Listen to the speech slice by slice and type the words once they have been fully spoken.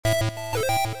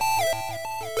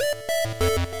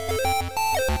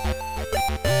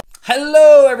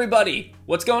Hello everybody!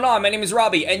 What's going on? My name is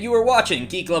Robbie and you are watching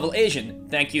Geek Level Asian.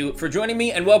 Thank you for joining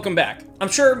me and welcome back. I'm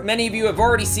sure many of you have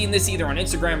already seen this either on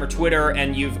Instagram or Twitter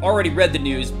and you've already read the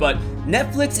news, but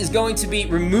Netflix is going to be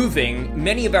removing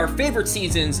many of our favorite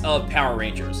seasons of Power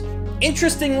Rangers.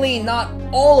 Interestingly, not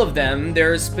all of them.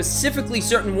 There's specifically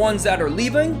certain ones that are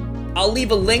leaving. I'll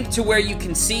leave a link to where you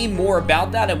can see more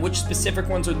about that and which specific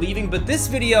ones are leaving, but this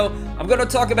video, I'm going to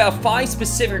talk about 5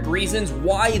 specific reasons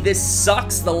why this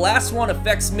sucks. The last one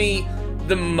affects me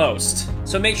the most.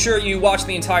 So make sure you watch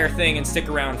the entire thing and stick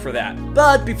around for that.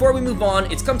 But before we move on,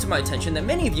 it's come to my attention that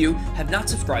many of you have not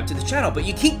subscribed to the channel, but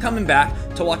you keep coming back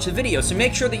to watch the video. So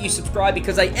make sure that you subscribe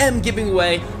because I am giving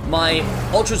away my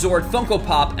Ultrazord Funko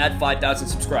Pop at 5,000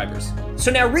 subscribers. So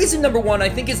now reason number 1 I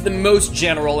think is the most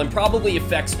general and probably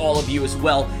affects all of you as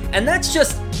well, and that's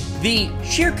just the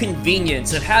sheer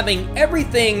convenience of having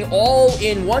everything all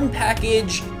in one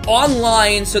package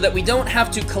online so that we don't have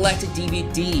to collect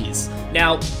DVDs.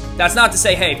 Now, that's not to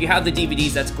say, hey, if you have the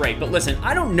DVDs, that's great, but listen,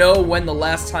 I don't know when the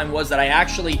last time was that I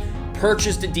actually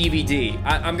purchased a DVD.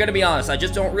 I'm gonna be honest, I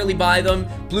just don't really buy them.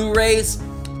 Blu-rays,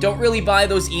 don't really buy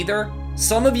those either.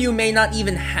 Some of you may not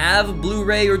even have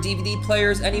Blu-ray or DVD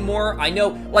players anymore. I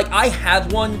know, like, I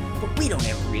have one, but we don't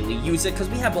ever really use it because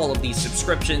we have all of these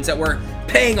subscriptions that we're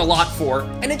paying a lot for,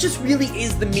 and it just really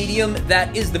is the medium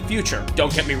that is the future.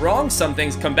 Don't get me wrong, some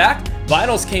things come back,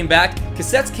 vinyls came back,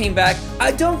 cassettes came back.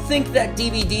 I don't think that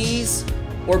DVDs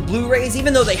or Blu-rays,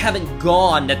 even though they haven't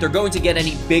gone, that they're going to get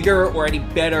any bigger or any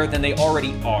better than they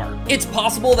already are. It's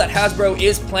possible that Hasbro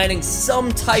is planning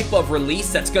some type of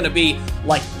release that's going to be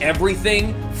like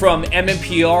everything from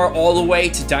MMPR all the way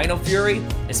to Dino Fury,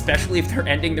 especially if they're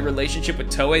ending the relationship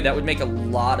with Toei. That would make a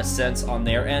lot of sense on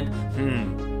their end.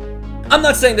 I'm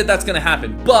not saying that that's going to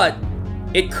happen, but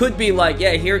it could be like,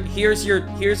 yeah, here's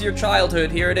your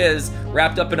childhood, here it is,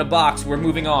 wrapped up in a box, we're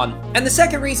moving on. And the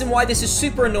second reason why this is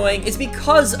super annoying is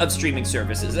because of streaming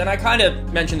services, and I kind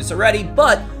of mentioned this already,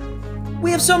 but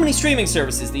we have so many streaming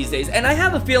services these days, and I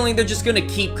have a feeling they're just gonna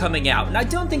keep coming out, and I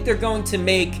don't think they're going to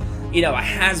make, you know, a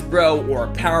Hasbro or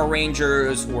Power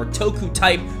Rangers or Toku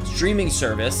type streaming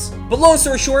service. But long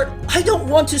story short, I don't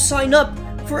want to sign up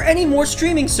for any more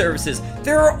streaming services.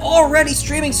 There are already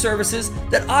streaming services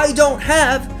that I don't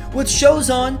have with shows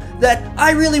on that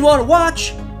I really want to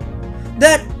watch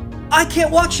that I can't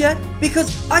watch yet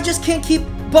because I just can't keep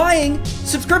buying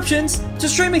subscriptions to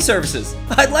streaming services.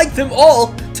 I'd like them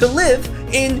all to live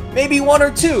in maybe 1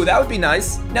 or 2. That would be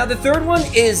nice. Now the third one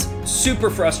is super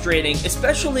frustrating,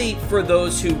 especially for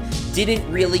those who didn't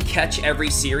really catch every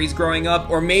series growing up,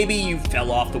 or maybe you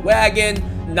fell off the wagon.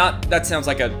 That sounds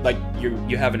like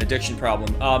you have an addiction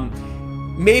problem.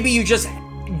 Maybe you just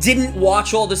didn't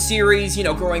watch all the series, you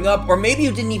know, growing up, or maybe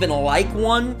you didn't even like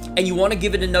one and you want to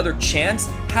give it another chance.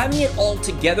 Having it all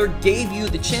together gave you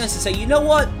the chance to say, you know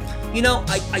what? You know,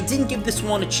 I didn't give this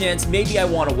one a chance, maybe I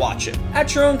want to watch it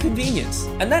at your own convenience.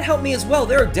 And that helped me as well.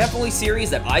 There are definitely series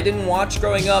that I didn't watch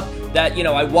growing up that, you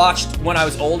know, I watched when I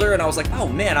was older and I was like, oh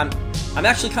man, I'm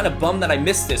actually kind of bummed that I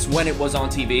missed this when it was on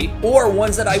TV, or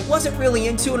ones that I wasn't really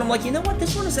into and I'm like, you know what,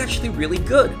 this one is actually really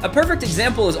good. A perfect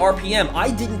example is RPM. I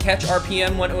didn't catch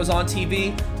RPM when it was on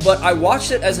TV, but I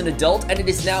watched it as an adult and it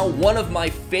is now one of my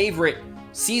favorite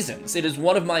seasons. It is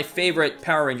one of my favorite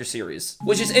Power Ranger series,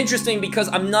 which is interesting because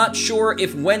I'm not sure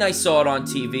if when I saw it on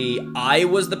TV, I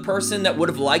was the person that would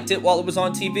have liked it while it was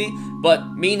on TV,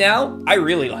 but me now, I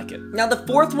really like it. Now the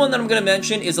fourth one that I'm going to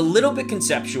mention is a little bit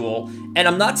conceptual, and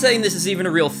I'm not saying this is even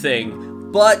a real thing,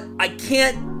 but I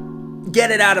can't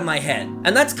get it out of my head. And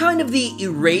that's kind of the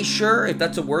erasure, if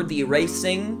that's a word, the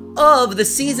erasing of the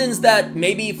seasons that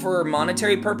maybe for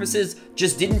monetary purposes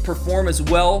just didn't perform as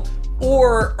well,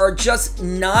 or are just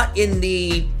not in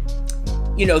the,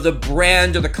 you know, the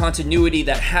brand or the continuity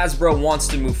that Hasbro wants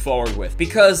to move forward with.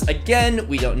 Because again,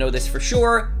 we don't know this for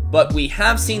sure, but we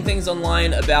have seen things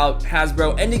online about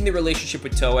Hasbro ending the relationship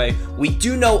with Toei. We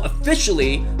do know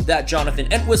officially that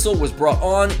Jonathan Entwistle was brought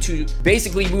on to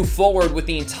basically move forward with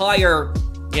the entire,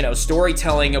 you know,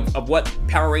 storytelling of what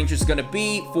Power Rangers is going to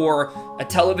be for a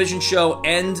television show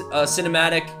and a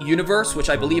cinematic universe, which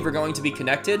I believe are going to be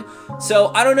connected.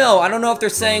 So I don't know if they're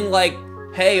saying like,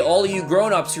 hey, all of you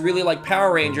grown-ups who really like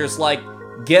Power Rangers, like,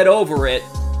 get over it.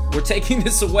 We're taking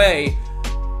this away,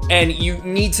 and you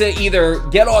need to either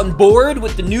get on board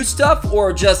with the new stuff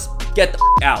or just get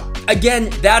the out.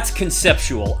 Again, that's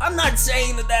conceptual. I'm not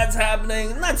saying that that's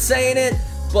happening. I'm not saying it,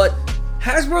 but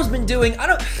Hasbro's been doing,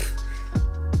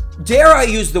 dare I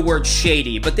use the word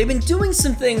shady, but they've been doing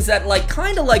some things that like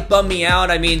kind of like bum me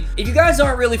out. I mean, if you guys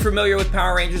aren't really familiar with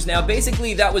Power Rangers now,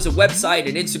 basically that was a website,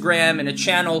 an Instagram, and a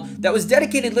channel that was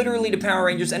dedicated literally to Power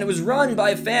Rangers, and it was run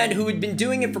by a fan who had been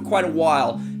doing it for quite a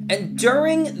while. And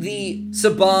during the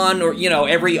Saban, or, you know,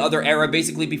 every other era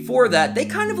basically before that, they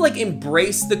kind of like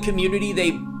embraced the community.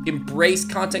 They embraced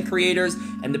content creators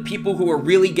and the people who are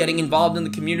really getting involved in the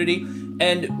community.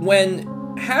 And when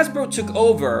Hasbro took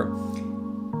over,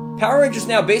 Power Rangers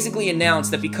now basically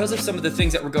announced that because of some of the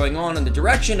things that were going on in the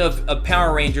direction of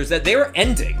Power Rangers, that they were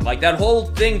ending. Like, that whole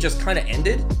thing just kind of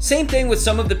ended. Same thing with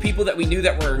some of the people that we knew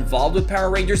that were involved with Power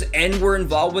Rangers and were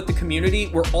involved with the community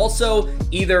were also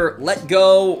either let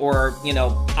go or, you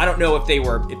know, I don't know if they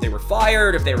were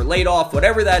fired, if they were laid off,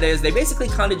 whatever that is. They basically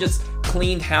kind of just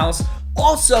cleaned house.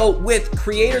 Also, with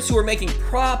creators who are making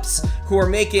props, who are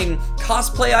making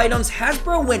cosplay items,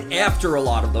 Hasbro went after a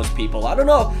lot of those people. I don't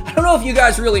know if you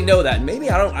guys really know that. Maybe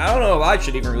I don't know if I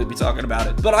should even really be talking about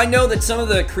it. But I know that some of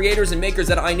the creators and makers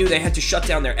that I knew, they had to shut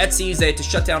down their Etsy's, they had to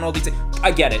shut down all these things.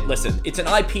 I get it. Listen, it's an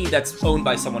IP that's owned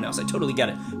by someone else. I totally get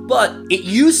it. But it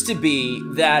used to be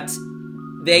that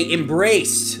they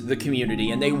embraced the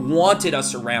community and they wanted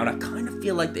us around. I kind of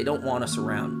feel like they don't want us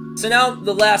around. So now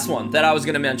the last one that I was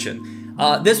going to mention.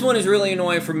 This one is really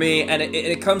annoying for me, and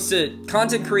it comes to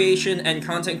content creation and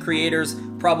content creators,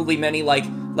 probably many like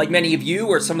many of you,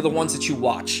 or some of the ones that you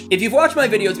watch. If you've watched my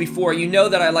videos before, you know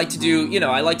that I like to do, you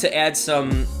know, I like to add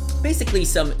basically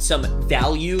some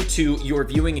value to your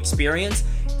viewing experience,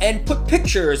 and put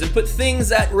pictures and put things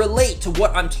that relate to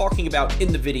what I'm talking about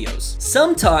in the videos.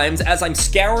 Sometimes, as I'm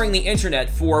scouring the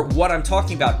internet for what I'm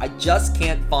talking about, I just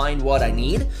can't find what I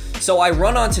need. So I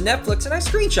run onto Netflix and I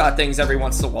screenshot things every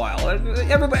once in a while.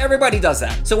 Everybody does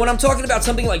that. So when I'm talking about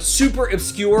something like super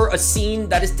obscure, a scene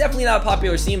that is definitely not a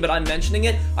popular scene, but I'm mentioning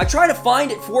it, I try to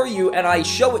find it for you and I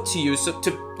show it to you so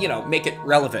to, you know, make it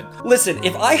relevant. Listen,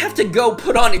 if I have to go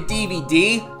put on a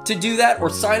DVD to do that, or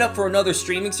sign up for another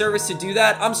streaming service to do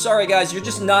that, I'm sorry guys, you're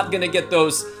just not gonna get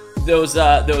those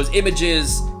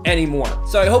images anymore.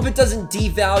 So I hope it doesn't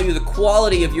devalue the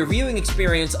quality of your viewing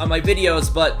experience on my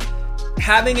videos, but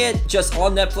having it just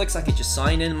on Netflix, I could just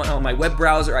sign in on my web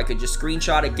browser, I could just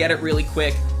screenshot it, get it really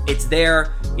quick, it's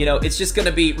there, you know, it's just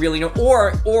gonna be really,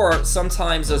 or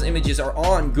sometimes those images are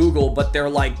on Google, but they're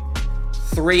like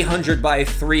 300 by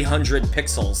 300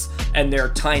 pixels, and they're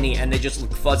tiny, and they just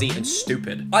look fuzzy and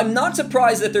stupid. I'm not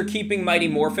surprised that they're keeping Mighty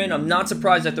Morphin. I'm not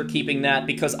surprised that they're keeping that,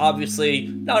 because obviously,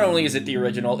 not only is it the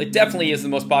original, it definitely is the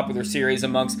most popular series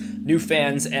amongst new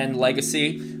fans and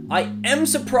legacy. I am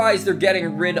surprised they're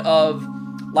getting rid of,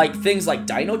 like, things like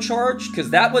Dino Charge, because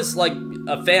that was, like,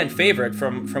 a fan favorite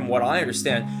from what I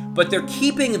understand. But they're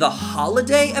keeping the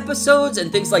holiday episodes and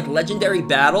things like Legendary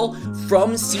Battle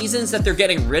from seasons that they're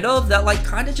getting rid of. That, like,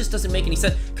 kind of just doesn't make any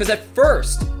sense. Because at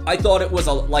first, I thought it was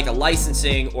like a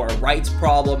licensing or a rights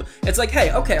problem. It's like,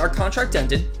 hey, okay, our contract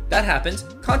ended. That happens.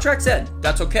 Contracts end.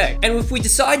 That's okay. And if we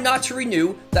decide not to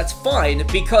renew, that's fine,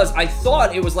 because I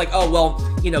thought it was like, oh,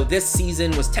 well, you know, this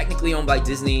season was technically owned by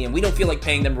Disney, and we don't feel like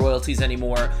paying them royalties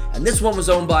anymore. And this one was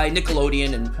owned by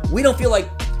Nickelodeon, and we don't feel like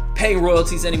paying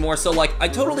royalties anymore. So, like, I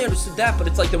totally understood that, but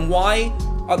it's like, then why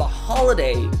are the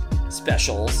holiday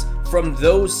specials from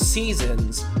those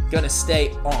seasons gonna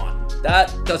stay on?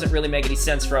 That doesn't really make any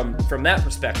sense from that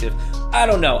perspective. I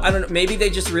don't know. Maybe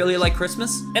they just really like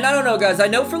Christmas? And I don't know, guys. I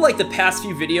know for like the past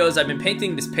few videos, I've been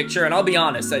painting this picture, and I'll be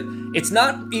honest, it's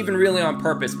not even really on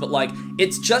purpose, but like,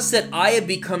 it's just that I have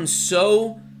become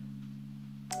so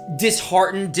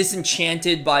disheartened,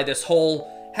 disenchanted by this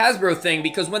whole Hasbro thing,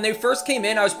 because when they first came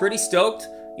in, I was pretty stoked.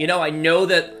 You know, I know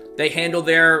that they handle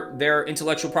their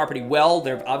intellectual property well.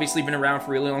 They've obviously been around for a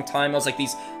really long time. I was like,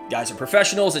 these guys are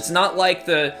professionals. It's not like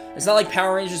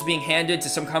Power Rangers being handed to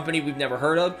some company we've never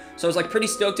heard of. So I was like pretty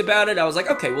stoked about it. I was like,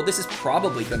 okay, well, this is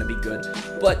probably going to be good.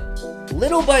 But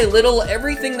little by little,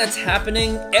 everything that's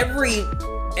happening,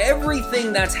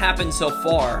 everything that's happened so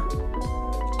far,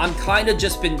 I'm kind of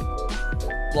just been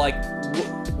like,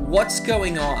 what's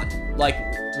going on? Like,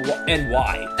 and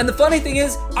why? And the funny thing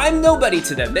is, I'm nobody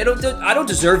to them. I don't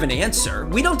deserve an answer.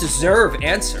 We don't deserve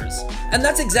answers. And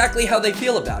that's exactly how they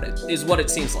feel about it, is what it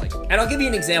seems like. And I'll give you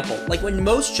an example. Like, when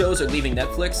most shows are leaving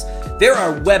Netflix, there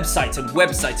are websites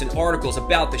and articles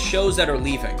about the shows that are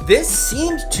leaving. This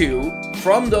seemed to,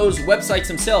 from those websites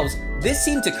themselves, this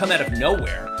seemed to come out of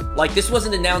nowhere. Like, this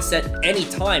wasn't announced at any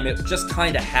time. It just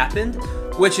kind of happened,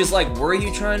 which is like, were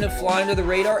you trying to fly under the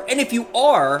radar? And if you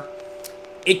are,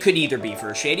 it could either be for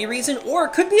a shady reason, or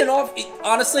it could be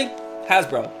honestly,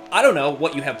 Hasbro, I don't know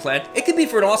what you have planned. It could be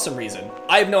for an awesome reason.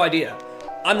 I have no idea.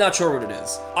 I'm not sure what it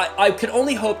is. I can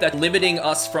only hope that limiting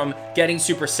us from getting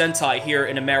Super Sentai here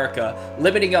in America,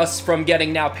 limiting us from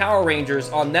getting now Power Rangers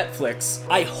on Netflix,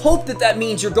 I hope that that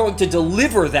means you're going to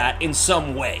deliver that in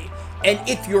some way. And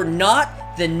if you're not,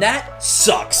 then that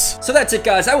sucks. So that's it,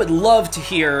 guys. I would love to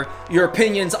hear your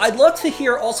opinions. I'd love to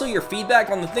hear also your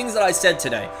feedback on the things that I said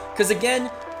today. Because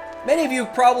again, many of you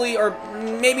probably are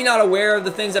maybe not aware of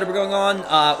the things that are going on,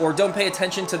 or don't pay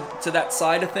attention to that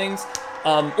side of things.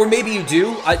 Or maybe you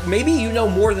do. Maybe you know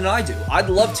more than I do. I'd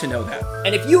love to know that.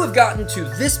 And if you have gotten to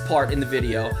this part in the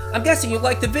video, I'm guessing you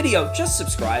like the video. Just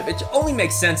subscribe. It only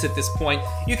makes sense at this point.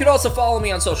 You could also follow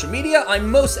me on social media. I'm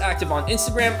most active on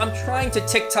Instagram. I'm trying to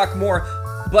TikTok more,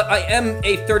 but I am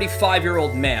a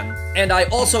 35-year-old man, and I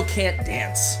also can't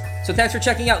dance. So thanks for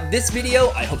checking out this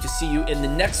video. I hope to see you in the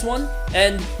next one,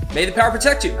 and may the power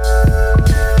protect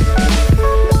you.